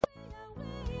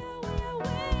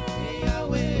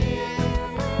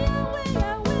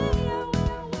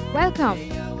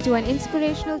Welcome to an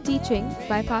inspirational teaching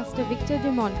by Pastor Victor De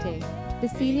Monte, the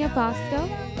senior pastor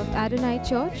of Adonai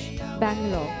Church,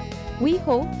 Bangalore. We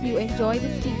hope you enjoy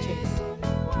this teaching.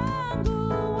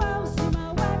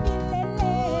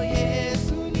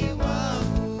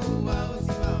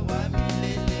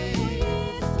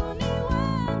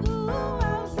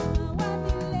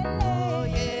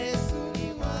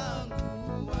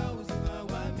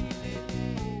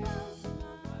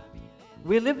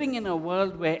 We're living in a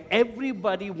world where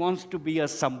everybody wants to be a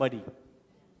somebody.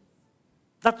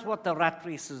 That's what the rat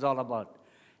race is all about.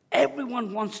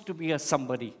 Everyone wants to be a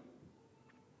somebody.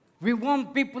 We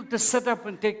want people to sit up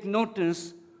and take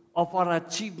notice of our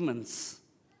achievements.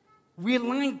 We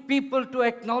like people to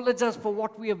acknowledge us for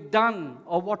what we have done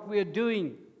or what we are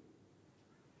doing.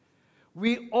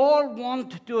 We all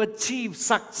want to achieve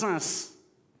success,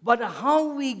 but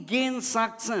how we gain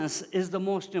success is the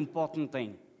most important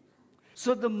thing.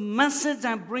 So the message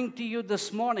I bring to you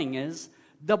this morning is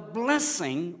the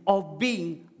blessing of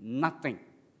being nothing.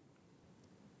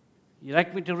 You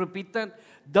like me to repeat that?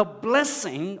 The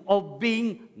blessing of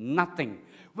being nothing.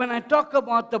 When I talk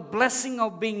about the blessing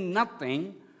of being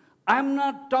nothing, I'm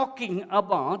not talking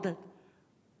about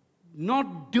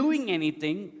not doing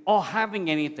anything or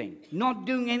having anything. Not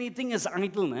doing anything is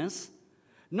idleness.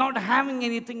 Not having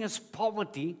anything is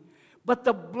poverty. But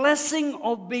the blessing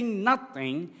of being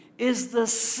nothing is the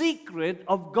secret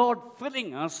of God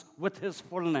filling us with His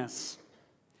fullness.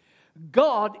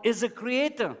 God is a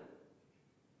creator.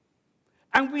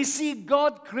 And we see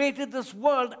God created this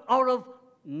world out of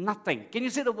nothing. Can you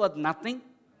say the word nothing?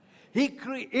 He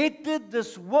created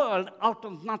this world out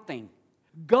of nothing.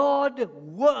 God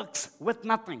works with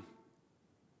nothing.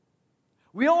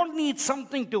 We all need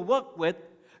something to work with.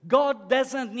 God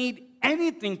doesn't need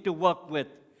anything to work with.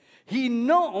 He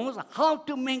knows how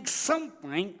to make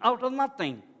something out of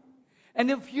nothing.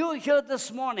 And if you're here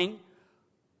this morning,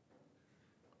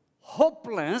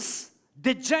 hopeless,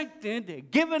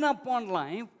 dejected, given up on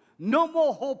life, no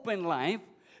more hope in life,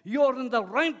 you're in the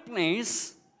right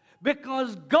place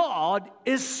because God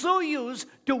is so used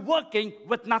to working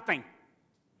with nothing.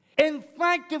 In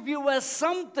fact, if you were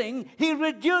something, He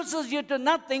reduces you to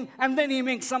nothing and then He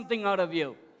makes something out of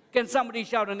you. Can somebody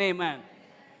shout an amen?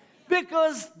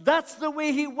 Because that's the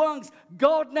way He works.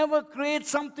 God never creates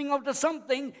something out of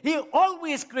something. He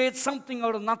always creates something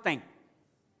out of nothing.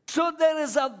 So there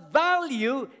is a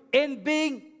value in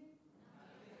being.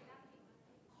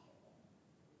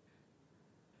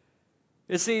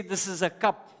 You see, this is a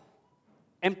cup,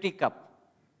 empty cup.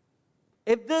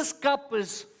 If this cup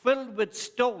is filled with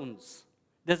stones,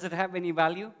 does it have any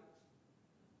value?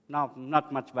 No,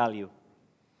 not much value.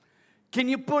 Can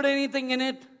you put anything in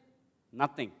it?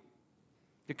 Nothing.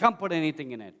 You can't put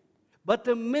anything in it. But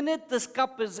the minute this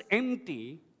cup is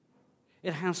empty,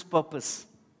 it has purpose.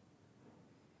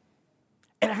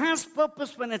 It has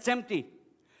purpose when it's empty.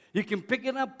 You can pick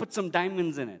it up, put some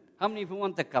diamonds in it. How many of you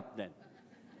want the cup then?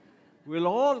 We'll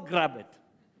all grab it.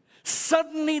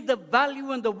 Suddenly the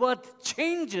value and the worth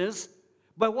changes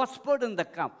by what's put in the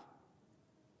cup.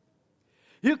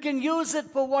 You can use it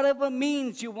for whatever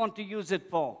means you want to use it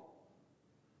for.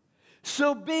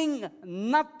 So being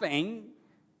nothing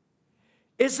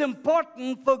is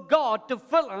important for God to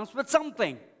fill us with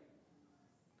something.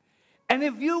 And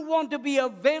if you want to be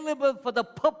available for the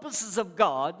purposes of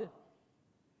God,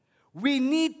 we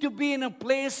need to be in a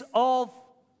place of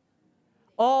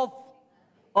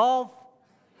nothing.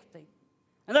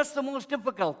 And that's the most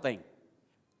difficult thing.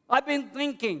 I've been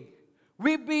thinking,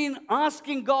 we've been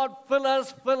asking God, fill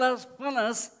us, fill us, fill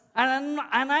us, and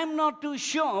I'm not too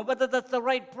sure whether that's the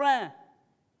right prayer.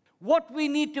 What we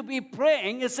need to be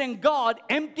praying is saying, God,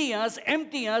 empty us,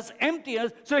 empty us, empty us,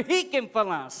 so He can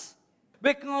fill us.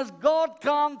 Because God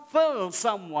can't fill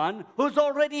someone who's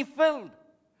already filled.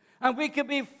 And we can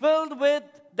be filled with ...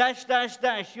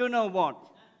 you know what.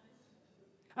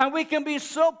 And we can be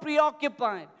so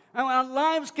preoccupied, and our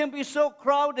lives can be so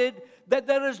crowded that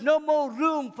there is no more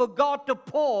room for God to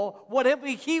pour whatever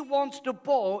He wants to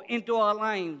pour into our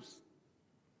lives.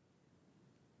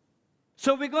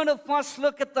 So we're going to first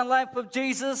look at the life of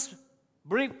Jesus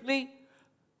briefly,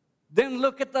 then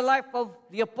look at the life of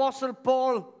the Apostle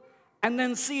Paul, and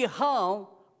then see how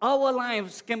our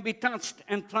lives can be touched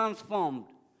and transformed.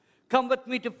 Come with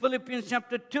me to Philippians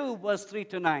chapter 2, verse 3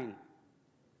 to 9.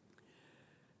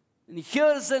 And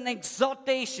here's an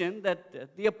exhortation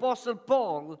that the Apostle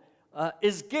Paul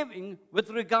is giving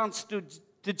with regards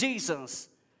to Jesus.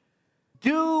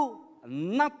 Do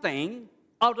nothing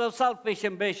out of selfish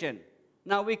ambition.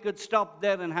 Now we could stop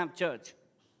there and have church.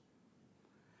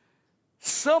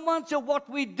 So much of what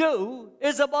we do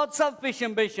is about selfish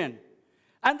ambition.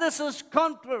 And this is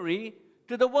contrary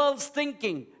to the world's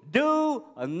thinking. Do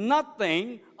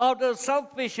nothing out of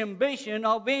selfish ambition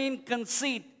or vain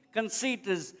conceit. Conceit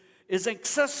is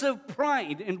excessive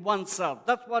pride in oneself.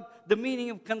 That's what the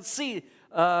meaning of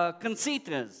conceit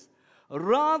is.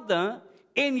 Rather,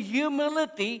 in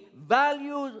humility,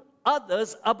 value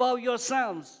others above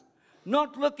yourselves,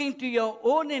 not looking to your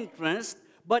own interest,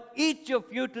 but each of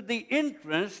you to the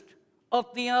interest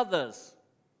of the others.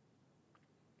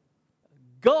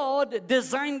 God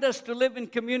designed us to live in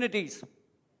communities.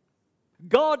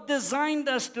 God designed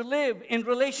us to live in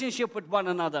relationship with one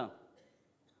another.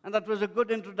 And that was a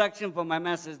good introduction for my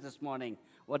message this morning,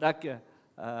 what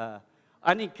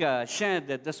Anika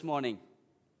shared this morning.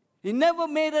 He never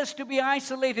made us to be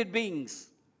isolated beings.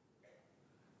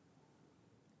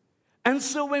 And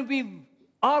so when we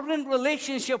are in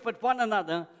relationship with one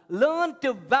another, learn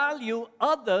to value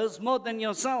others more than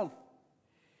yourself.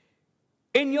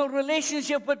 In your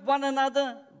relationship with one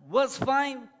another, verse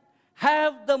 5,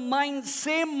 have the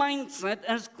same mindset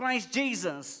as Christ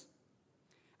Jesus.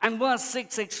 And verse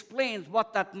 6 explains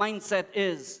what that mindset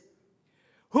is.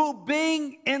 Who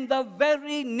being in the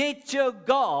very nature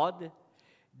God,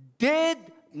 did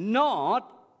not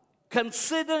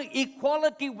consider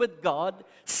equality with God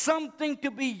something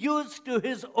to be used to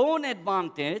his own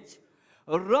advantage.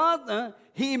 Rather,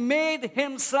 he made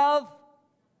himself.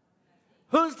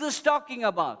 Who's this talking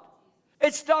about?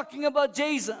 It's talking about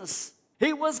Jesus.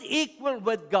 He was equal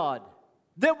with God.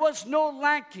 There was no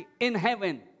lack in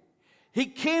heaven. He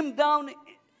came down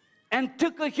and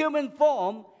took a human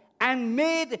form and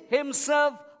made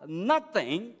himself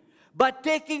nothing, but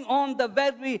taking on the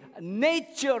very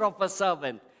nature of a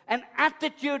servant, an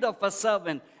attitude of a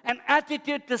servant, an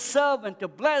attitude to serve and to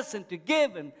bless and to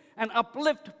give and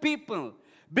uplift people,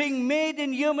 being made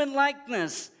in human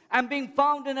likeness and being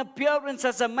found in appearance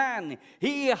as a man.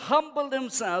 He humbled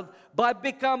himself by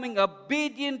becoming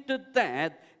obedient to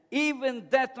death, even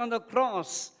death on the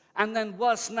cross. And then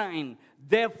verse 9,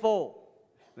 therefore,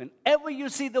 whenever you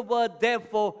see the word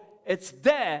therefore, it's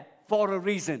there for a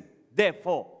reason.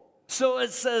 Therefore. So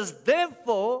it says,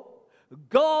 therefore,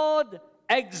 God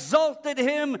exalted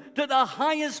him to the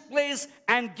highest place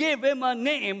and gave him a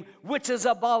name which is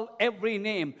above every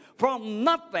name. From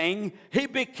nothing, he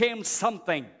became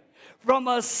something. From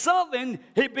a servant,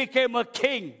 he became a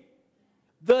king.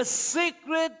 The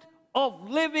secret of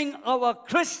living our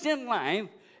Christian life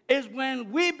is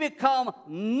when we become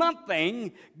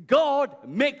nothing, God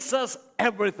makes us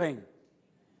everything.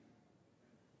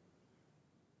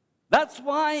 That's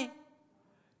why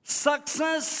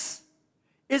success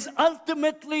is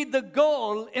ultimately the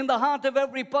goal in the heart of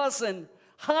every person.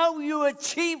 How you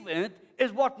achieve it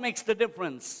is what makes the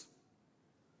difference.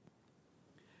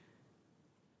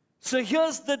 So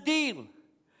here's the deal.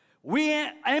 We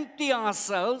empty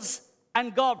ourselves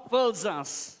and God fills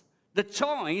us. The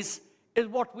choice is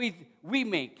what we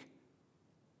make.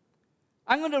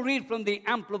 I'm going to read from the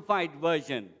Amplified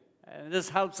Version. This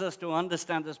helps us to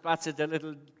understand this passage a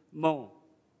little more.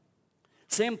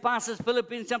 Same passage,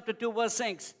 Philippians chapter 2, verse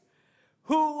 6.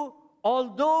 Who,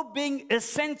 although being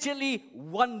essentially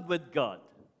one with God,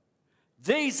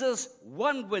 Jesus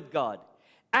one with God,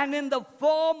 and in the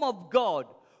form of God,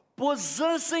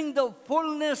 possessing the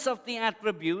fullness of the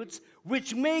attributes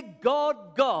which make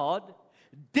God God,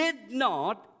 did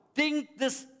not think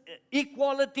this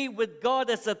equality with God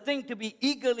as a thing to be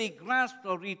eagerly grasped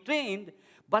or retained,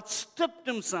 but stripped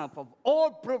himself of all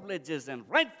privileges and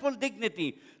rightful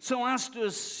dignity so as to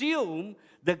assume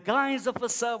the guise of a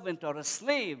servant or a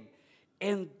slave.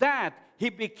 In that he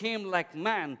became like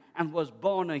man and was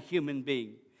born a human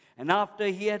being. And after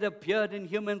he had appeared in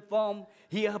human form,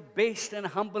 he abased and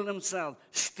humbled himself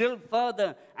still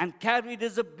further and carried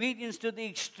his obedience to the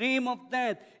extreme of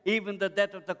death, even the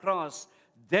death of the cross.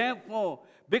 Therefore,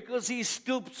 because he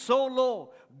stooped so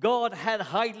low, God had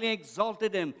highly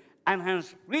exalted him and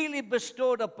has really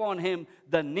bestowed upon him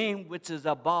the name which is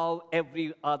above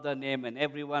every other name. And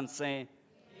everyone say,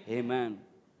 Amen.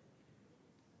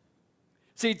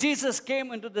 See, Jesus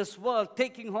came into this world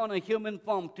taking on a human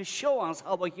form to show us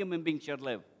how a human being should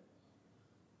live.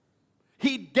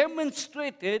 He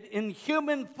demonstrated in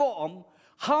human form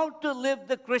how to live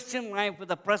the Christian life with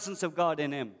the presence of God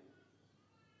in him.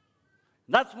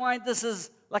 That's why this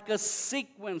is like a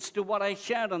sequence to what I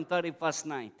shared on 31st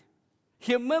night.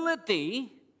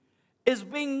 Humility is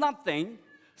being nothing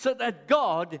so that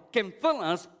God can fill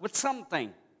us with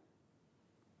something.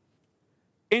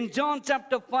 In John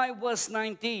chapter 5, verse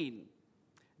 19,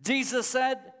 Jesus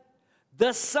said,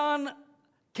 the Son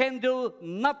can do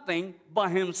nothing by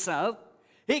himself.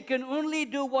 He can only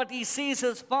do what he sees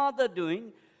his Father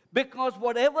doing, Because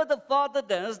whatever the Father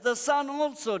does, the Son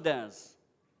also does.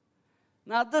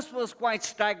 Now, this was quite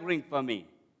staggering for me.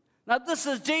 Now, this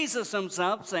is Jesus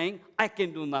himself saying, I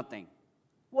can do nothing.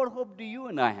 What hope do you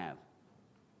and I have?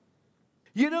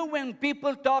 You know, when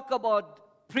people talk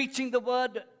about preaching the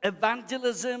word,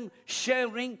 evangelism,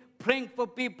 sharing, praying for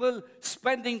people,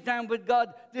 spending time with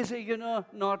God, they say, you know,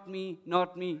 not me,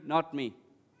 not me, not me.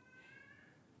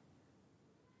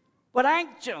 But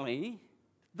actually,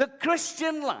 the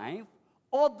Christian life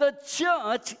or the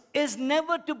church is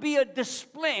never to be a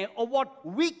display of what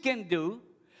we can do.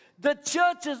 The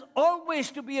church is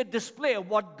always to be a display of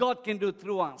what God can do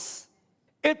through us.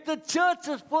 If the church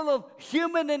is full of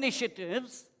human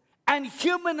initiatives and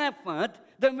human effort,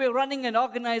 then we're running an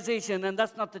organization, and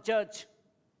that's not the church.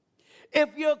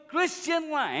 If your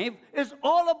Christian life is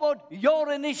all about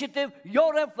your initiative,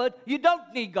 your effort, you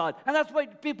don't need God. And that's why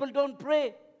people don't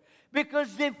pray.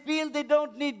 Because they feel they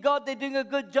don't need God, they're doing a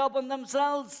good job on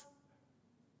themselves.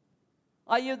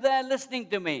 Are you there listening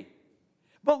to me?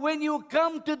 But when you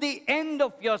come to the end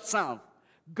of yourself,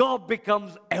 God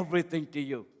becomes everything to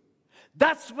you.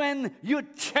 That's when you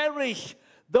cherish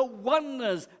the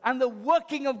wonders and the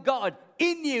working of God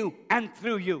in you and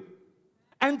through you.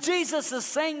 And Jesus is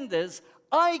saying this,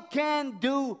 I can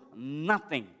do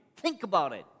nothing. Think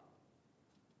about it.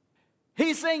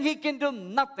 He's saying he can do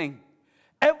nothing.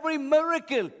 Every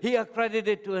miracle he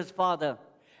accredited to his Father.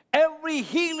 Every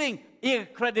healing he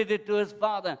accredited to his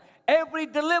Father. Every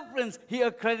deliverance he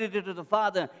accredited to the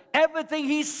Father. Everything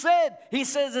he says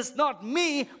it's not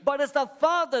me, but it's the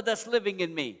Father that's living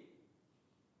in me.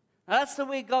 That's the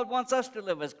way God wants us to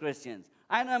live as Christians.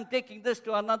 I know I'm taking this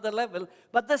to another level,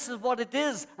 but this is what it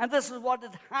is, and this is what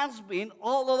it has been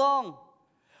all along.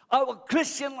 Our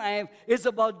Christian life is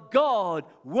about God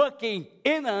working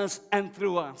in us and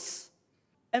through us.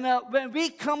 And when we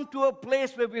come to a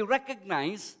place where we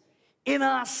recognize in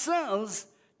ourselves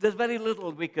there's very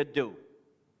little we could do.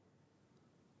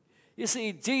 You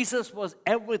see, Jesus was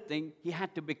everything. He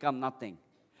had to become nothing.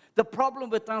 The problem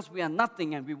with us, we are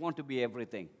nothing and we want to be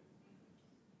everything.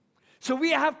 So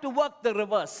we have to work the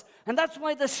reverse. And that's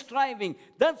why the striving.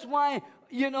 That's why,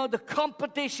 the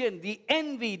competition, the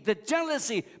envy, the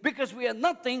jealousy. Because we are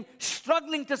nothing,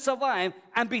 struggling to survive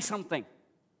and be something.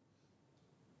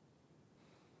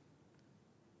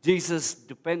 Jesus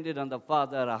depended on the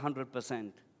Father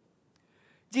 100%.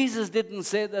 Jesus didn't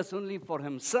say this only for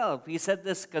himself. He said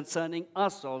this concerning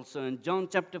us also in John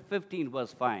chapter 15,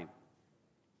 verse 5.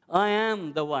 I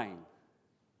am the vine.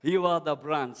 You are the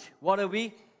branch. What are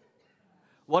we?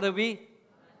 What are we?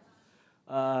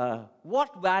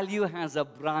 What value has a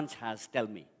branch has? Tell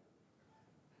me.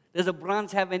 Does a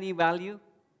branch have any value?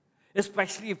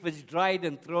 Especially if it's dried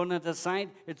and thrown at the side.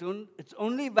 Its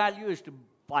only value is to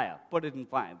fire. Put it in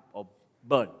fire or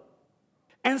burn.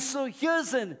 And so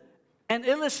here's an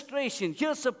illustration.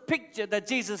 Here's a picture that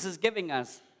Jesus is giving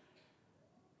us.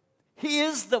 He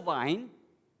is the vine.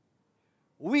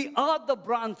 We are the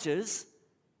branches.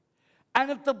 And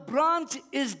if the branch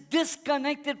is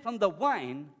disconnected from the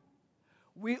vine,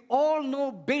 we all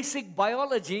know basic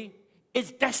biology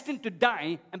is destined to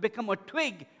die and become a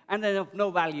twig and then of no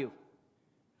value.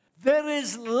 There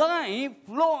is life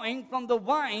flowing from the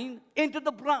vine into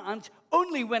the branch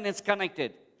only when it's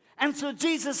connected. And so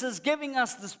Jesus is giving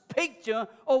us this picture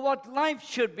of what life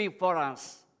should be for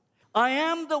us. I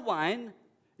am the vine,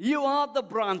 you are the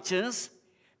branches.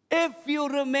 If you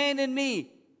remain in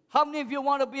me, how many of you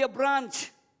want to be a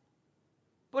branch?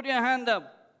 Put your hand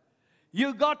up.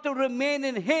 You got to remain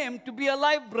in him to be a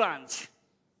live branch.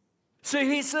 So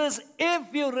he says,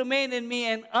 if you remain in me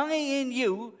and I in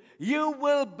you, you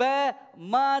will bear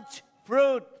much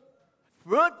fruit.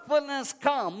 Fruitfulness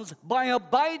comes by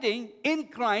abiding in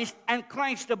Christ and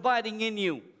Christ abiding in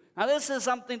you. Now this is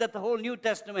something that the whole New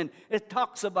Testament, it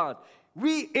talks about.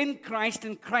 We in Christ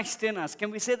and Christ in us.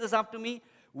 Can we say this after me?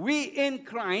 We in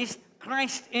Christ,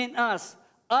 Christ in us.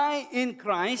 I in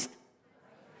Christ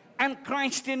and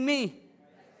Christ in me.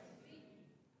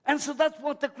 And so that's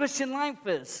what the Christian life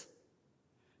is.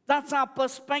 That's our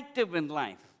perspective in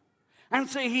life. And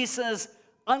so he says,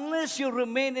 unless you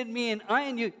remain in me and I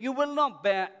in you, you will not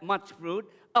bear much fruit.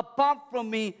 Apart from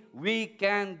me, we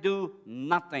can do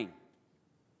nothing.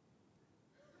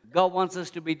 God wants us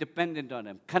to be dependent on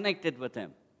him, connected with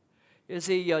him. You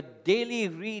see, your daily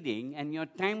reading and your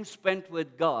time spent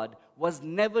with God was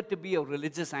never to be a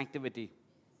religious activity.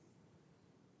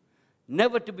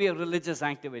 Never to be a religious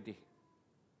activity.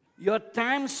 Your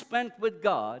time spent with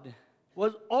God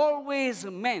was always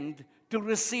meant to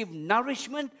receive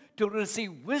nourishment, to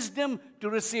receive wisdom, to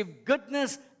receive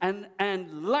goodness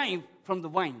and life from the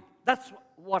vine. That's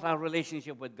what our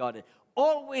relationship with God is.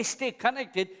 Always stay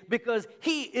connected because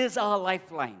He is our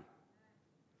lifeline.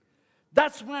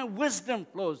 That's where wisdom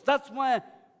flows. That's where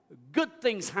good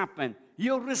things happen.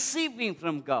 You're receiving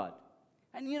from God.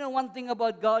 And you know one thing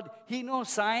about God, He knows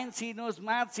science, He knows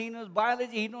maths, He knows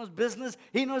biology, He knows business,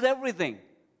 He knows everything.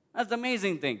 That's the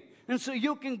amazing thing. And so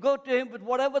you can go to Him with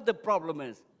whatever the problem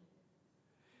is.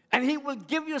 And He will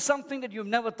give you something that you've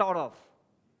never thought of.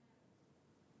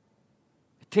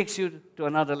 It takes you to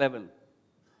another level.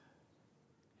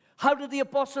 How did the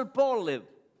Apostle Paul live?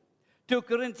 2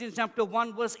 Corinthians chapter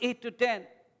 1, verse 8 to 10.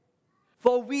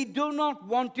 For we do not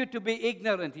want you to be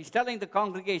ignorant. He's telling the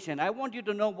congregation, I want you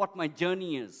to know what my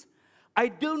journey is. I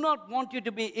do not want you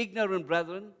to be ignorant,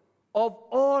 brethren, of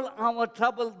all our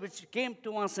trouble which came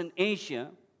to us in Asia,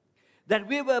 that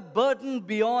we were burdened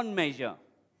beyond measure,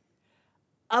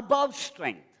 above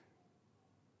strength.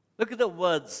 Look at the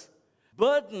words.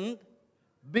 Burdened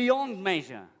beyond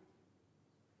measure.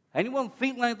 Anyone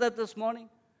feel like that this morning?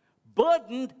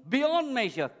 Burdened beyond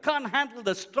measure. Can't handle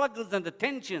the struggles and the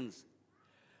tensions.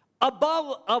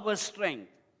 Above our strength.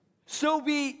 So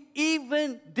we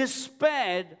even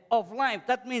despaired of life.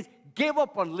 That means gave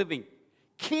up on living.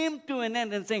 Came to an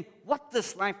end and saying, what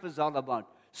this life is all about.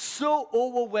 So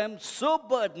overwhelmed, so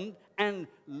burdened, and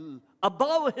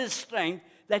above his strength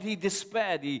that he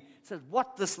despaired. He says,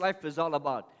 what this life is all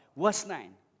about. Verse 9.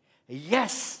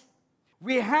 Yes,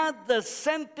 we had the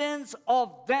sentence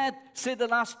of death. Say the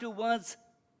last two words.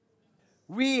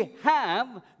 We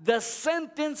have the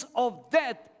sentence of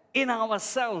death in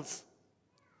ourselves.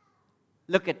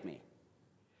 Look at me.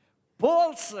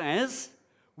 Paul says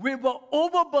we were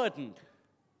overburdened.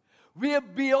 We are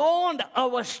beyond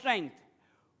our strength.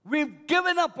 We've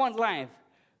given up on life.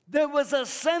 There was a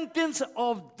sentence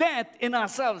of death in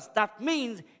ourselves. That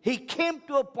means he came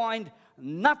to a point,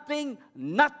 nothing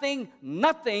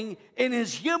in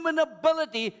his human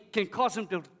ability can cause him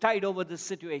to tide over this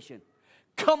situation.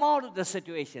 Come out of the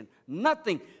situation.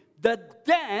 Nothing. The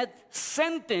death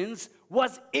sentence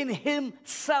was in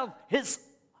himself.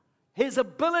 His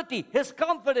ability, his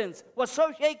confidence was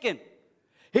so shaken.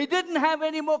 He didn't have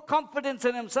any more confidence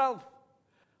in himself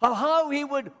of how he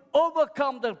would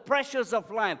overcome the pressures of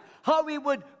life, how he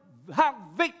would have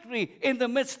victory in the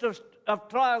midst of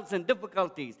trials and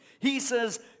difficulties. He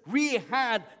says, we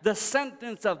had the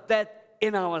sentence of death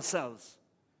in ourselves.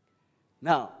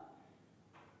 Now,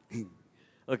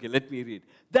 okay, let me read.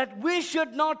 That we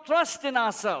should not trust in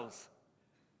ourselves.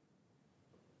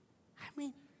 I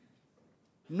mean,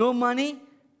 no money,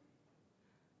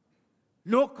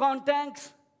 no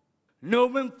contacts,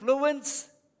 no influence,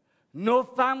 no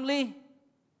family.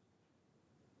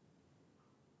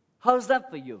 How's that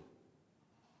for you?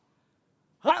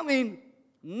 I mean,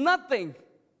 nothing.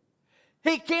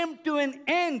 He came to an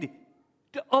end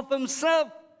of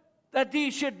himself that he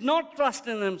should not trust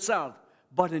in himself,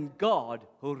 but in God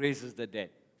who raises the dead.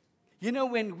 You know,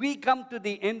 when we come to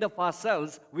the end of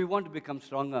ourselves, we want to become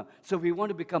stronger. So we want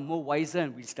to become more wiser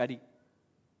and we study.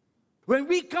 When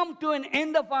we come to an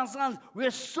end of ourselves, we're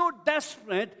so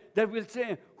desperate that we'll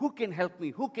say, who can help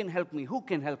me? Who can help me? Who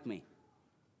can help me?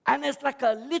 And it's like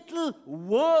a little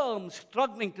worm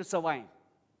struggling to survive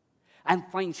and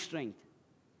find strength.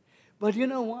 But you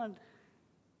know what?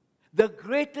 The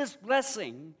greatest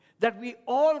blessing that we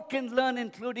all can learn,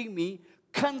 including me,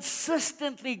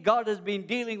 consistently God has been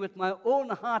dealing with my own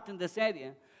heart in this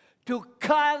area to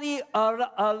carry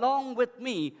along with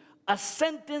me a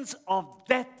sentence of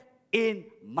death in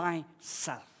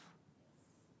myself.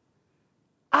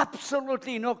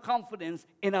 Absolutely no confidence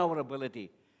in our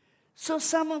ability. So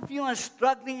some of you are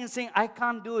struggling and saying, I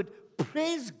can't do it.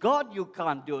 Praise God you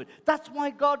can't do it. That's why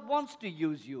God wants to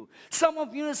use you. Some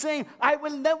of you are saying, I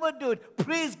will never do it.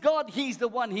 Praise God, He's the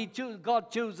one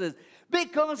God chooses.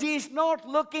 Because He's not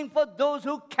looking for those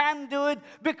who can do it,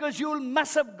 because you will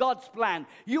mess up God's plan.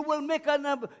 You will make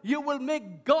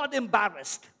God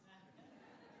embarrassed.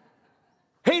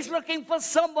 He's looking for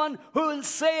someone who will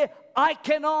say, I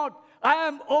cannot. I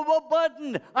am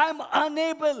overburdened. I am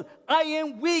unable. I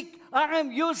am weak. I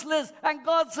am useless. And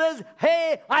God says,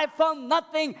 hey, I found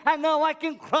nothing, and now I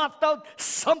can craft out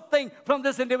something from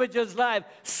this individual's life.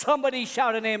 Somebody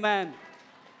shout an amen.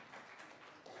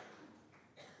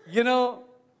 You know,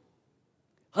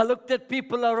 I looked at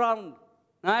people around.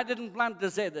 I didn't plan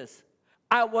to say this.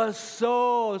 I was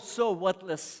so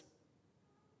worthless.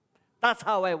 That's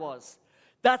how I was.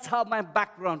 That's how my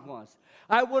background was.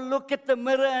 I would look at the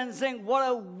mirror and think, what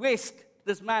a waste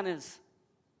this man is.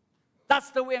 That's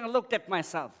the way I looked at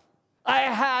myself. I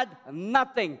had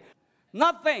nothing.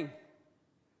 Nothing.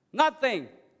 Nothing.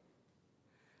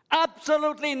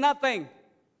 Absolutely nothing.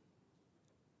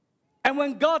 And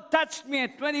when God touched me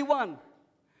at 21,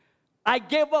 I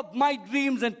gave up my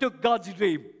dreams and took God's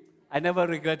dream. I never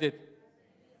regret it.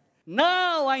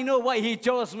 Now I know why He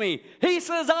chose me. He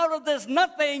says, out of this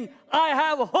nothing, I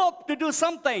have hope to do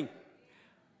something.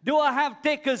 Do I have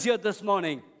takers here this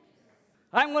morning?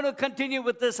 I'm going to continue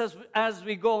with this as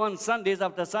we go on Sundays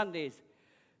after Sundays.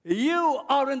 You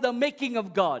are in the making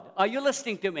of God. Are you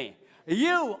listening to me?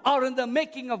 You are in the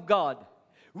making of God.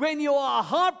 When you are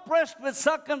hard-pressed with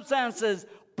circumstances,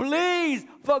 please,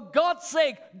 for God's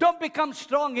sake, don't become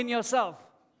strong in yourself.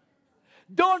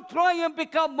 Don't try and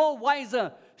become more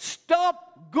wiser.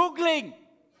 Stop Googling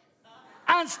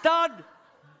and start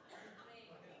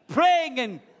praying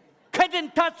and get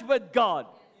in touch with God.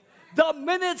 The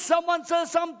minute someone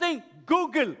says something,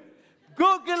 Google.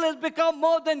 Google has become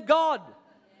more than God.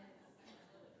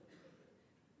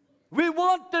 We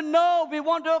want to know, we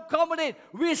want to accommodate.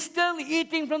 We're still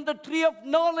eating from the tree of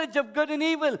knowledge of good and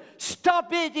evil.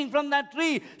 Stop eating from that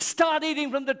tree. Start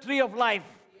eating from the tree of life.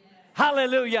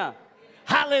 Hallelujah.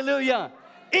 Hallelujah.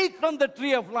 Eat from the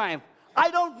tree of life.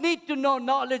 I don't need to know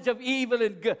knowledge of evil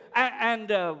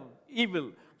and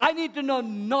evil. I need to know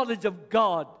knowledge of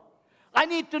God. I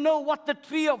need to know what the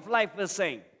tree of life is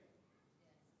saying.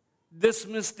 This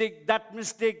mistake,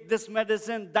 this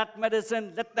medicine, that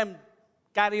medicine, let them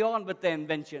carry on with their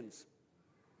inventions.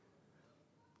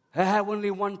 I have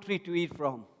only one tree to eat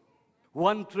from.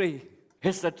 One tree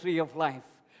is the tree of life.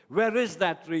 Where is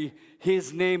that tree?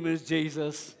 His name is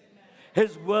Jesus.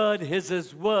 His word is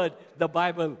His word, the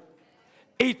Bible.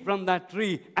 Eat from that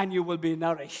tree and you will be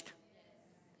nourished.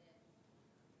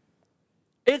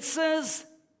 It says,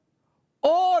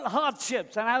 all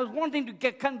hardships, and I was wanting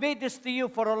to convey this to you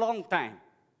for a long time.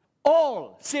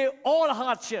 All, say all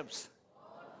hardships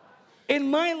in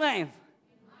my life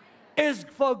is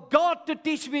for God to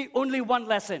teach me only one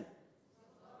lesson.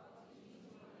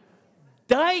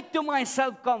 Die to my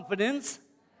self-confidence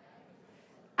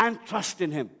and trust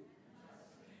in Him.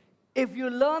 If you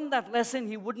learn that lesson,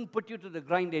 He wouldn't put you to the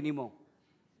grind anymore.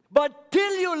 But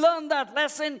till you learn that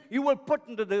lesson, you will put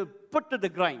to the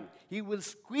grind. He will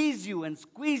squeeze you and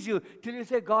squeeze you till you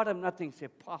say, God, I'm nothing. Say,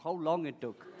 how long it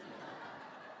took.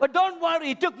 But don't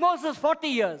worry, it took Moses 40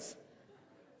 years.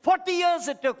 40 years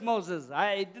it took Moses.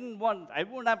 I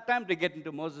won't have time to get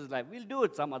into Moses' life. We'll do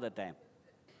it some other time.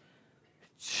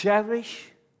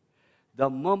 Cherish the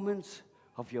moments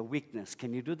of your weakness.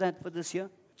 Can you do that for this year?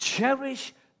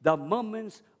 Cherish the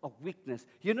moments of weakness.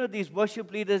 You know these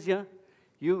worship leaders here?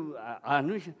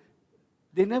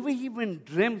 They never even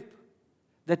dreamt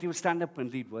that you stand up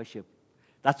and lead worship.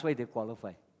 That's why they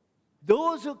qualify.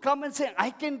 Those who come and say, I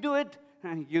can do it,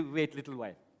 you wait a little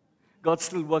while. God's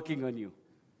still working on you.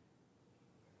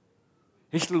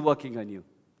 He's still working on you.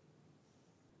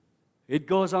 It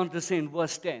goes on to say in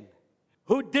verse 10,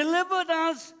 who delivered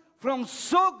us from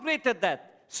so great a death,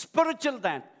 spiritual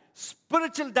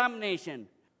damnation,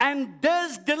 and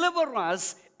does deliver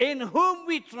us, in whom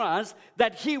we trust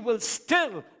that He will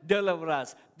still deliver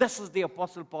us. This is the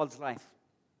Apostle Paul's life.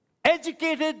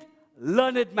 Educated,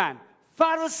 learned man.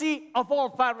 Pharisee of all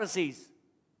Pharisees.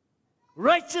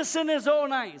 Righteous in his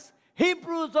own eyes.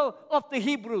 Hebrews of the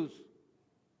Hebrews.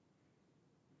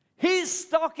 He's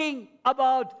talking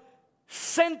about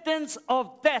sentence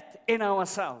of death in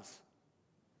ourselves.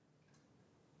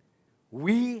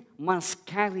 We must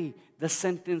carry the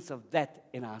sentence of death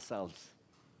in ourselves.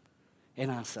 In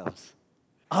ourselves.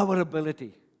 Our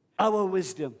ability, our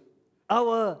wisdom,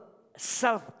 our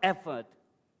self-effort.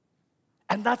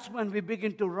 And that's when we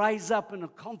begin to rise up in a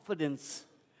confidence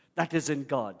that is in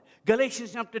God.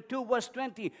 Galatians chapter 2 verse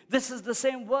 20. This is the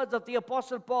same words of the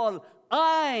Apostle Paul.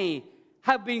 I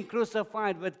have been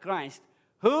crucified with Christ.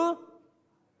 Who?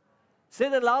 Say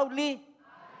that loudly.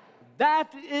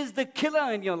 That is the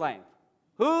killer in your life.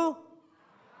 Who?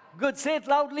 Good. Say it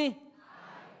loudly.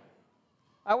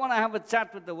 I want to have a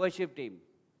chat with the worship team.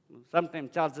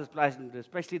 Sometimes Charles is pleasant,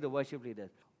 especially the worship leaders.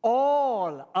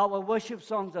 All our worship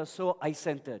songs are so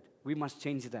I-centered. We must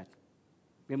change that.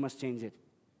 We must change it.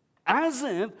 As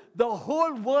if the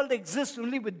whole world exists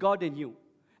only with God in you.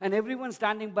 And everyone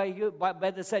standing by you, by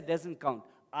the side doesn't count.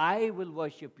 I will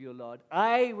worship you, Lord.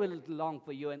 I will long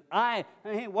for you. And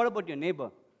hey, what about your neighbor?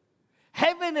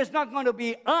 Heaven is not going to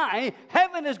be I.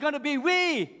 Heaven is going to be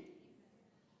we.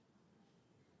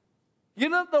 You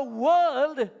know, the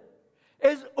world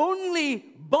is only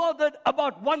bothered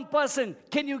about one person.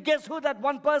 Can you guess who that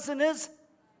one person is?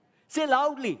 Say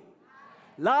loudly.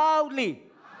 Loudly.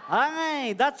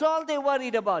 Aye, that's all they're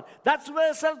worried about. That's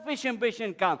where selfish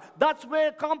ambition comes. That's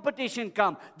where competition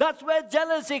comes. That's where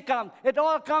jealousy comes. It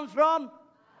all comes from?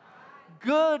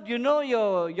 Good, you know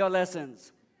your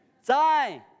lessons. It's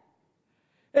I.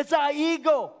 It's our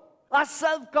ego, our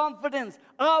self-confidence,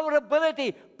 our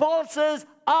ability. Paul says,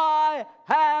 I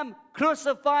am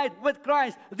crucified with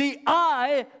Christ. The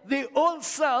I, the old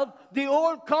self, the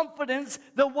old confidence,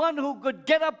 the one who could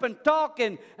get up and talk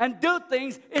and do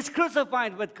things, is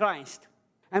crucified with Christ.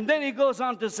 And then he goes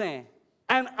on to say,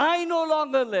 and I no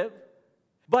longer live,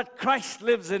 but Christ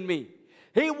lives in me.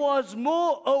 He was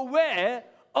more aware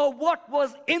of what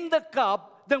was in the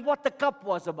cup than what the cup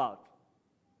was about.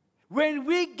 When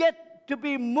we get to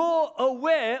be more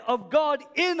aware of God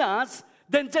in us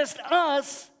than just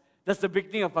us, that's the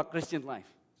beginning of our Christian life.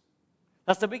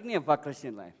 That's the beginning of our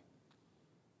Christian life.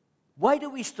 Why do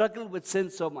we struggle with sin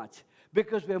so much?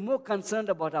 Because we're more concerned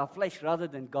about our flesh rather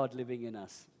than God living in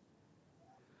us.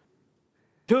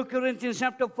 2 Corinthians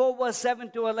chapter 4, verse 7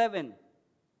 to 11.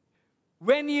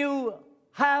 When you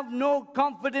have no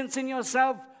confidence in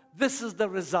yourself, this is the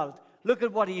result. Look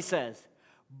at what he says.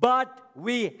 But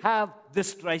we have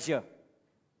this treasure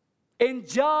in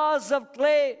jars of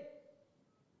clay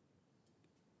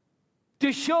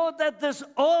to show that this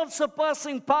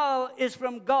all-surpassing power is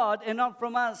from God and not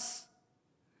from us.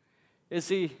 You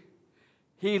see,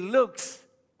 he looks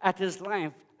at his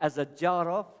life as a jar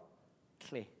of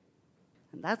clay.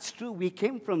 And that's true. We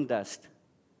came from dust.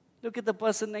 Look at the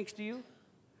person next to you.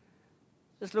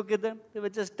 Just look at them. They were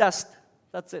just dust.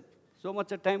 That's it. So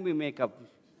much of time we make up.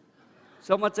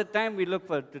 So much of time we look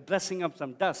for dressing up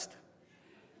some dust.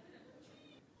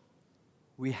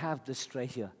 We have this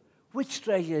treasure. Which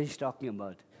treasure is he talking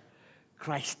about?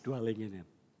 Christ dwelling in him.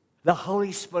 The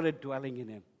Holy Spirit dwelling in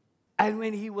him. And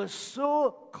when he was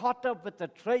so caught up with the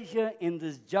treasure in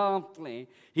this jar of clay,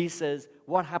 he says,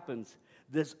 what happens?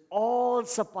 This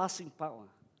all-surpassing power.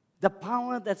 The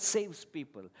power that saves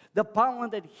people. The power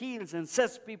that heals and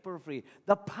sets people free.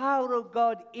 The power of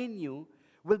God in you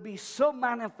will be so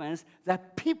manifest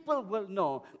that people will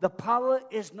know the power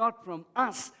is not from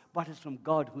us, but it's from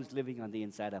God who's living on the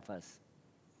inside of us.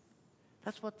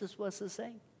 That's what this verse is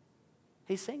saying.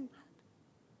 He's saying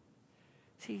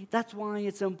that. See, that's why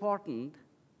it's important,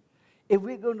 if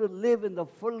we're going to live in the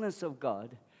fullness of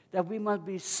God, that we must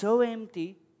be so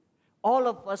empty, all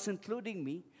of us, including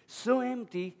me, so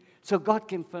empty so God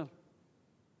can fill.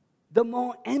 The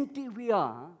more empty we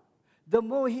are, the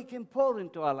more he can pour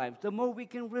into our lives, the more we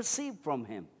can receive from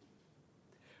him.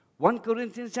 1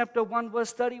 Corinthians chapter 1,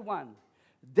 verse 31.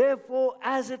 Therefore,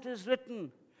 as it is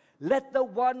written, let the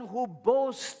one who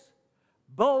boasts,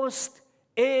 boast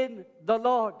in the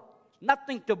Lord.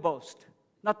 Nothing to boast.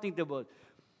 Nothing to boast.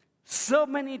 So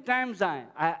many times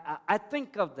I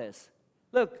think of this.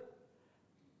 Look,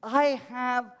 I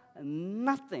have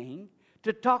nothing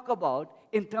to talk about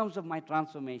in terms of my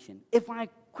transformation. If I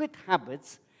quit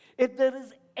habits, if there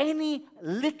is any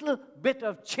little bit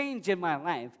of change in my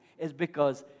life, it's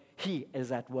because he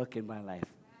is at work in my life.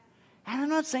 And I'm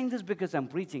not saying this because I'm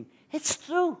preaching. It's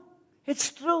true.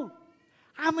 It's true.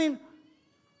 I mean,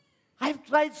 I've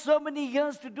tried so many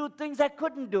years to do things I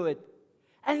couldn't do it.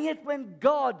 And yet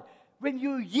when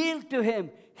you yield to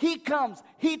him, he comes,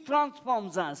 he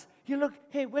transforms us. You look,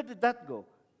 hey, where did that go?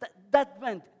 That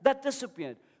went, that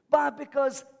disappeared. But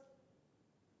because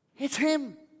it's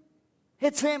him.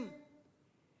 It's him.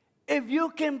 If you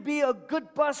can be a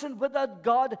good person without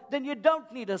God, then you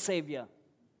don't need a Savior.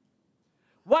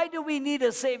 Why do we need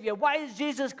a Savior? Why is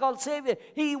Jesus called Savior?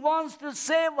 He wants to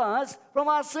save us from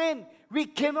our sin. We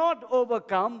cannot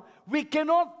overcome. We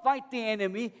cannot fight the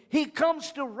enemy. He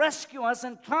comes to rescue us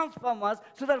and transform us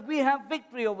so that we have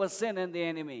victory over sin and the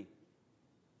enemy.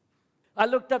 I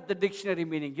looked up the dictionary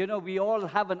meaning. You know, we all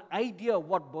have an idea of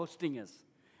what boasting is.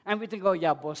 And we think, oh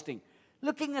yeah, boasting.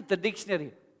 Looking at the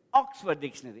dictionary, Oxford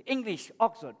Dictionary, English,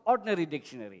 Oxford, Ordinary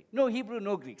Dictionary. No Hebrew,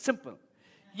 no Greek, simple.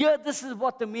 Here, this is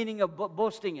what the meaning of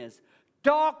boasting is.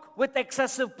 Talk with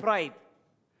excessive pride.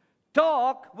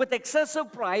 Talk with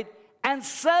excessive pride and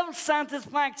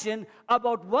self-satisfaction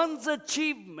about one's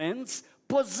achievements,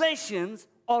 possessions,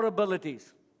 or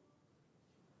abilities.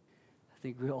 I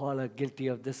think we all are guilty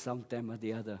of this sometime or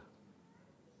the other.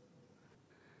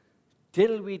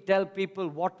 Till we tell people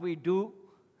what we do,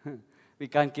 we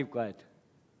can't keep quiet.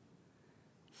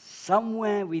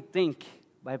 Somewhere we think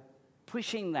by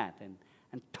pushing that and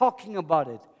talking about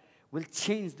it will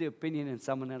change the opinion in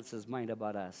someone else's mind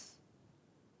about us.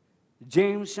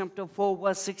 James chapter 4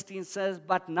 verse 16 says,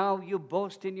 but now you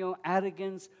boast in your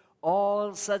arrogance.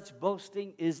 All such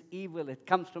boasting is evil. It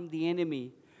comes from the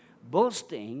enemy.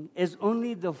 Boasting is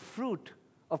only the fruit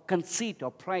of conceit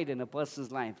or pride in a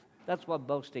person's life. That's what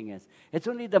boasting is. It's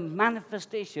only the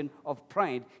manifestation of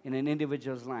pride in an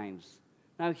individual's lives.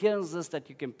 Now here's this that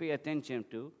you can pay attention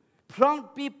to.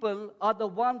 Proud people are the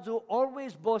ones who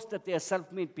always boast that they are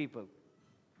self-made people.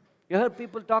 You heard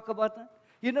people talk about that?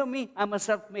 You know me, I'm a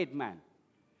self-made man.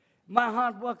 My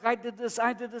hard work, I did this,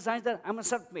 I did this, I did that. I'm a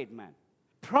self-made man.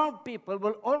 Proud people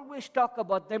will always talk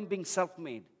about them being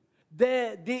self-made.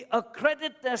 They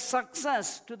accredit their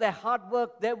success to their hard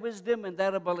work, their wisdom, and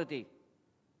their ability.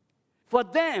 For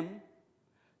them,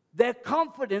 their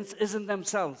confidence is in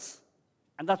themselves.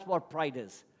 And that's what pride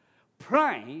is.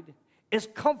 Pride is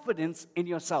confidence in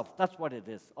yourself. That's what it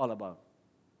is all about.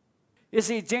 You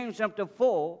see, James chapter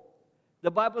 4, the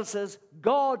Bible says,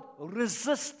 God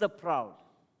resists the proud.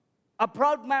 A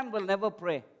proud man will never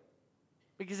pray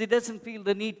because he doesn't feel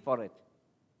the need for it.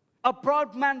 A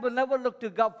proud man will never look to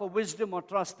God for wisdom or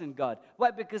trust in God. Why?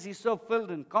 Because he's so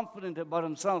filled and confident about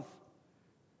himself.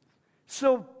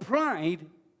 So pride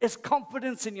is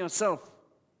confidence in yourself.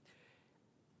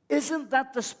 Isn't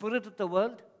that the spirit of the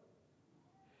world?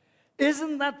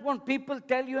 Isn't that what people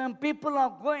tell you? And people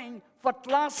are going for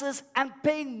classes and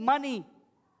paying money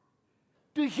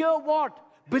to hear what?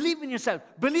 Believe in yourself,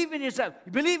 believe in yourself,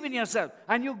 believe in yourself.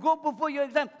 And you go before your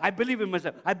exam, I believe in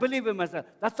myself, I believe in myself.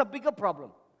 That's a bigger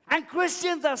problem. And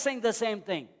Christians are saying the same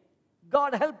thing.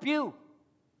 God help you.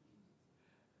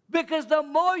 Because the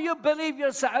more you believe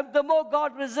yourself, the more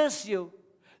God resists you.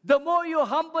 The more you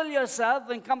humble yourself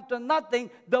and come to nothing,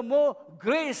 the more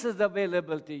grace is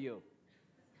available to you.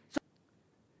 So,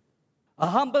 a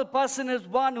humble person is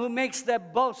one who makes their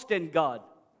boast in God.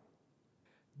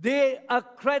 They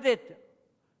accredit,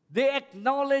 they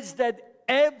acknowledge that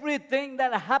everything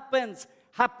that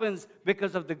happens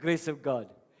because of the grace of God.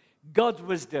 God's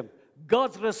wisdom,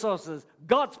 God's resources,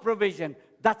 God's provision.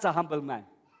 That's a humble man.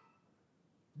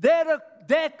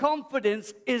 Their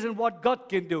confidence is in what God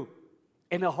can do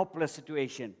in a hopeless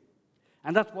situation.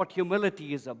 And that's what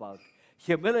humility is about.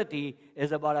 Humility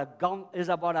is about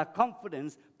our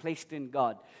confidence placed in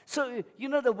God. So, you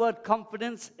know, the word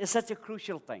confidence is such a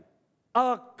crucial thing.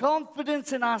 Our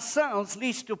confidence in ourselves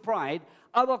leads to pride.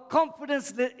 Our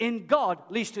confidence in God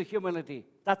leads to humility.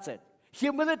 That's it.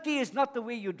 Humility is not the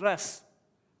way you dress.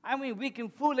 I mean, we can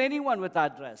fool anyone with our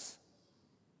dress.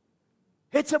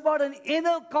 It's about an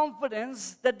inner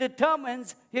confidence that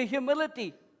determines your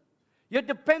humility, your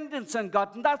dependence on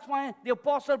God. And that's why the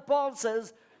Apostle Paul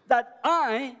says that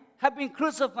I have been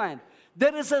crucified.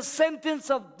 There is a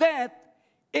sentence of death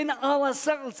in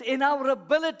ourselves, in our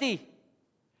ability.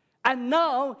 And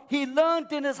now he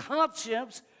learned in his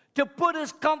hardships to put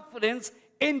his confidence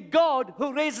in God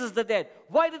who raises the dead.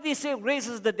 Why did he say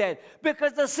raises the dead?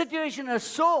 Because the situation is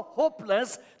so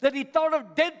hopeless that he thought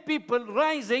of dead people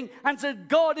rising and said,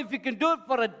 God, if you can do it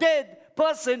for a dead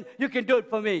person, you can do it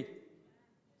for me.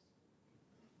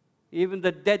 Even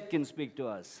the dead can speak to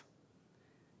us.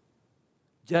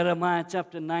 Jeremiah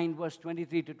chapter 9, verse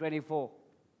 23 to 24.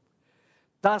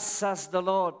 Thus says the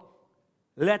Lord,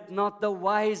 let not the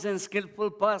wise and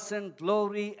skillful person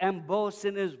glory and boast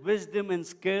in his wisdom and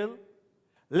skill.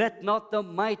 Let not the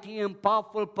mighty and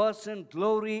powerful person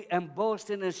glory and boast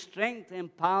in his strength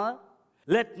and power.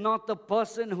 Let not the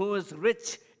person who is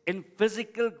rich in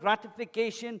physical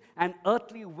gratification and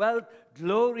earthly wealth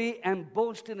glory and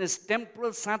boast in his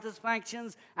temporal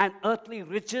satisfactions and earthly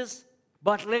riches.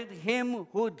 But let him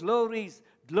who glories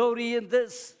glory in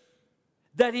this,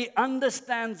 that he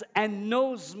understands and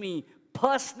knows me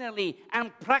personally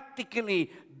and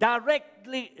practically,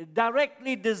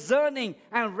 directly discerning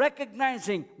and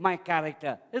recognizing my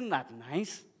character. Isn't that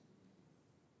nice?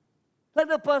 Let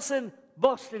the person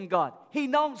boast in God. He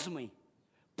knows me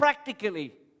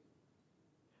practically,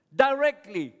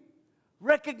 directly,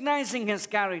 recognizing his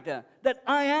character, that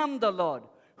I am the Lord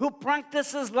who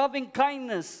practices loving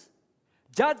kindness,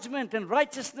 judgment, and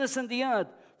righteousness in the earth.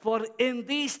 For in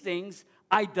these things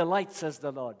I delight, says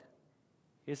the Lord.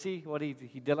 You see what he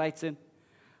delights in?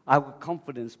 Our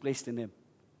confidence placed in him.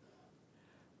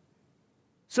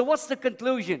 So what's the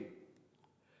conclusion?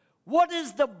 What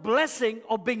is the blessing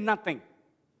of being nothing?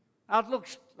 Now it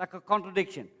looks like a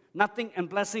contradiction. Nothing and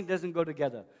blessing doesn't go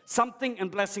together. Something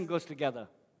and blessing goes together.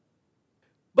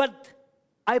 But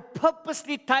I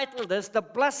purposely titled this, The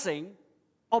Blessing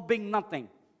of Being Nothing.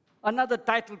 Another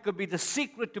title could be The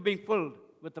Secret to Being Filled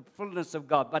with the Fullness of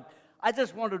God. But I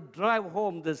just want to drive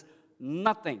home this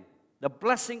nothing. The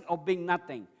blessing of being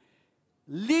nothing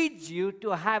leads you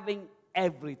to having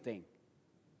everything.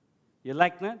 You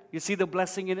like that? You see the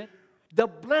blessing in it? The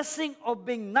blessing of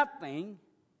being nothing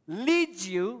leads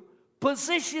you,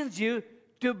 positions you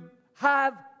to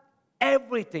have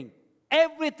everything.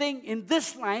 Everything in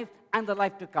this life and the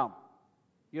life to come.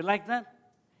 You like that?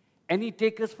 Any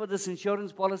takers for this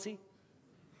insurance policy?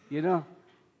 You know,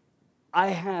 I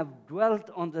have dwelt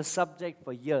on the subject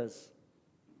for years.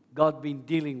 God been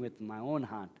dealing with my own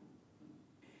heart.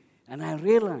 And I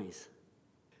realized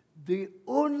the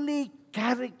only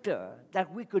character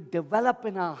that we could develop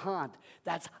in our heart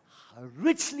that's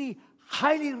richly,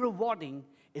 highly rewarding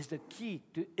is the key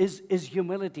to is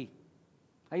humility.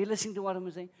 Are you listening to what I'm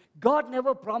saying? God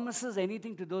never promises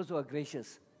anything to those who are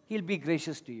gracious. He'll be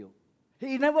gracious to you.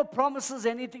 He never promises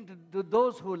anything to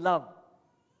those who love.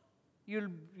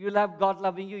 You'll have God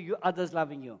loving you, others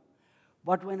loving you.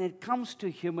 But when it comes to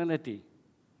humility,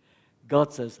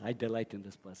 God says, I delight in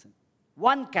this person.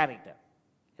 One character.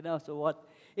 So what?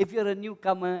 If you're a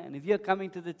newcomer and if you're coming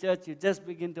to the church, you just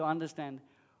begin to understand,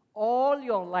 all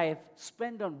your life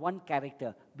spend on one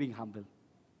character, being humble.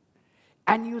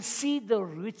 And you see the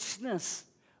richness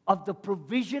of the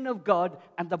provision of God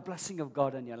and the blessing of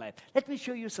God on your life. Let me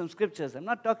show you some scriptures. I'm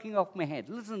not talking off my head.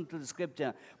 Listen to the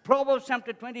scripture. Proverbs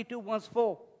chapter 22, verse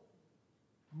 4.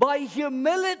 By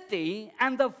humility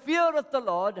and the fear of the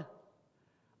Lord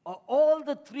are all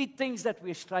the three things that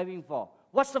we're striving for.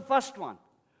 What's the first one?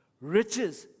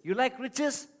 Riches. You like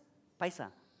riches? Paisa.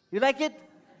 You like it?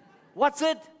 What's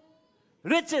it?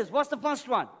 Riches. What's the first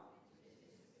one?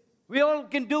 We all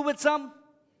can do with some.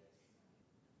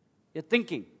 You're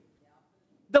thinking.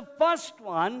 The first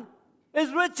one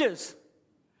is riches.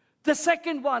 The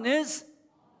second one is,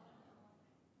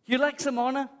 you like some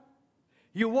honor?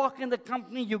 You walk in the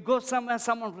company, you go somewhere,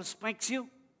 someone respects you.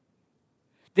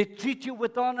 They treat you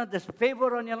with honor, there's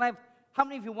favor on your life. How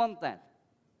many of you want that?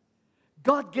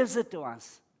 God gives it to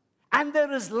us. And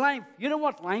there is life. You know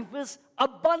what life is?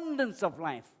 Abundance of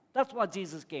life. That's what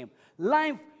Jesus came.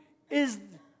 Life is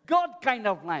God kind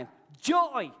of life.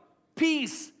 Joy,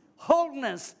 peace,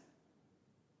 wholeness.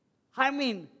 I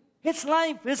mean, it's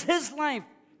life. It's His life.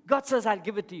 God says, I'll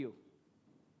give it to you.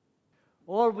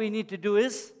 All we need to do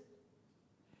is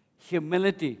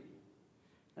humility.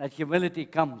 That humility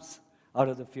comes out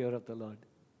of the fear of the Lord.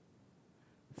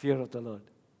 Fear of the Lord.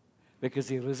 Because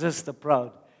He resists the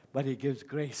proud, but He gives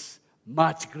grace,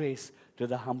 much grace to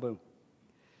the humble.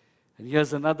 And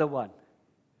here's another one.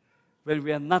 When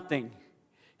we are nothing,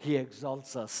 He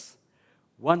exalts us.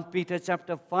 1 Peter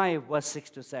chapter 5, verse 6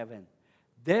 to 7.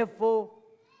 Therefore,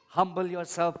 humble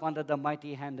yourself under the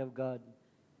mighty hand of God.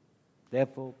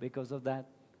 Therefore, because of that,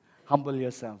 humble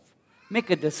yourself.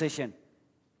 Make a decision.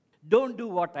 Don't do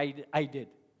what I did.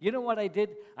 You know what I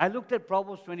did? I looked at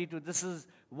Proverbs 22. This is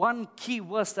one key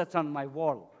verse that's on my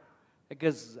wall.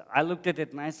 Because I looked at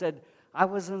it and I said, I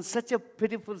was in such a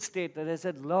pitiful state that I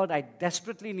said, Lord, I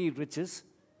desperately need riches.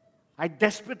 I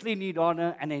desperately need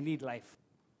honor, and I need life.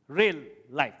 Real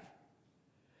life.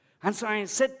 And so I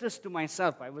said this to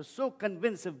myself. I was so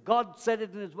convinced if God said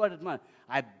it in His word,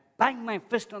 I banged my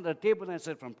fist on the table and I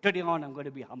said, from today on, I'm going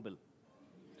to be humble.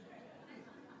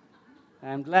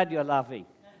 I'm glad you're laughing.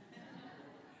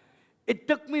 It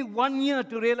took me 1 year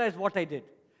to realize what I did.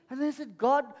 And I said,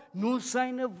 God, no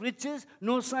sign of riches,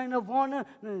 no sign of honor.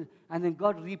 And then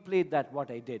God replayed that,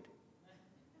 what I did.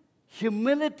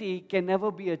 Humility can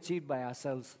never be achieved by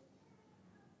ourselves.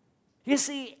 You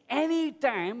see,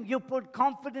 anytime you put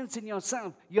confidence in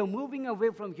yourself, you're moving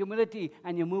away from humility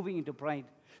and you're moving into pride.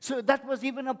 So that was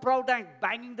even a proud act,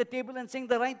 banging the table and saying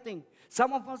the right thing.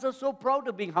 Some of us are so proud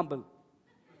of being humble.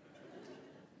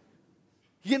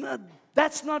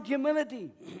 That's not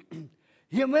humility.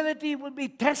 Humility will be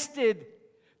tested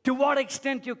to what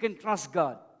extent you can trust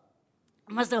God.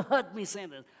 It must have hurt me saying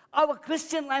this. Our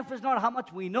Christian life is not how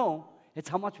much we know, it's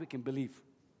how much we can believe.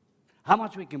 How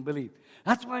much we can believe.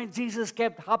 That's why Jesus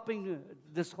kept hopping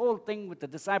this whole thing with the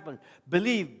disciples.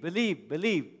 Believe, believe,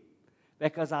 believe.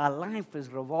 Because our life is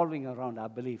revolving around our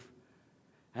belief.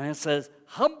 And it says,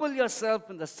 humble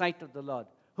yourself in the sight of the Lord.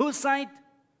 Whose sight?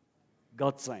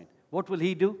 God's sight. What will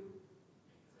He do?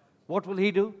 What will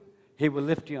He do? He will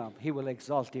lift you up. He will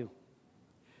exalt you.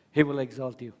 He will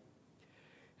exalt you.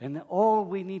 And all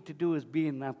we need to do is be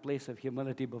in that place of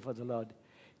humility before the Lord.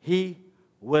 He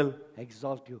will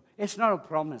exalt you. It's not a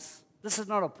promise. This is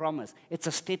not a promise. It's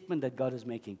a statement that God is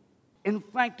making. In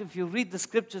fact, if you read the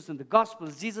scriptures in the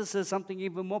Gospels, Jesus says something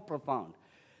even more profound.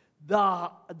 The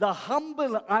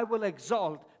humble I will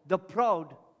exalt, the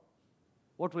proud,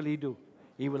 what will He do?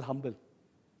 He will humble.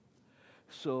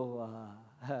 So,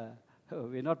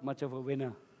 we're not much of a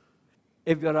winner.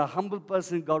 If you're a humble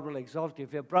person, God will exalt you.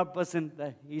 If you're a proud person,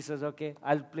 He says, okay,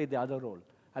 I'll play the other role.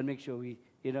 I'll make sure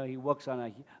He works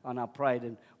on our pride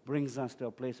and brings us to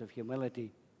a place of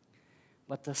humility.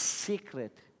 But the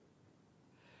secret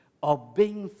of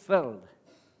being filled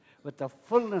with the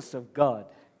fullness of God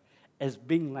is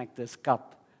being like this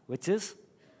cup, which is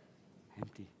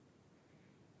empty.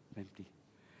 Empty.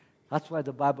 That's why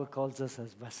the Bible calls us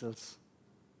as vessels.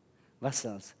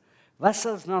 Vessels.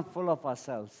 Vessels not full of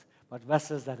ourselves, but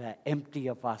vessels that are empty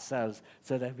of ourselves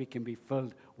so that we can be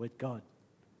filled with God.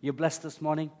 You blessed this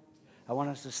morning? I want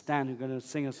us to stand. We're going to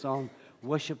sing a song,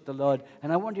 worship the Lord.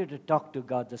 And I want you to talk to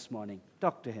God this morning.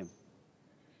 Talk to Him.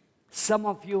 Some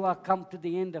of you are come to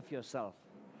the end of yourself.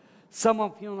 Some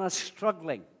of you are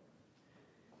struggling.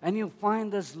 And you find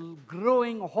this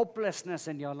growing hopelessness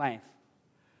in your life.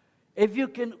 If you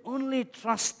can only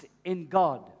trust in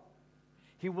God,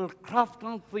 He will craft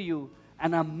out for you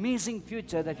an amazing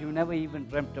future that you never even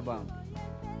dreamt about.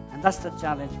 And that's the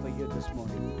challenge for you this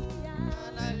morning.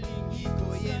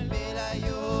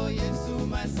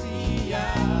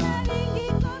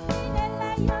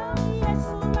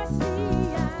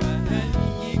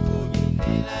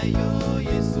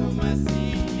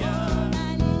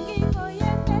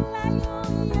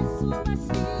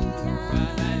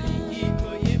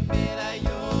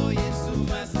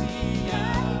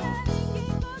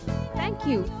 Thank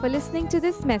you for listening to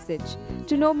this message.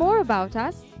 To know more about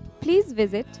us, please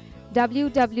visit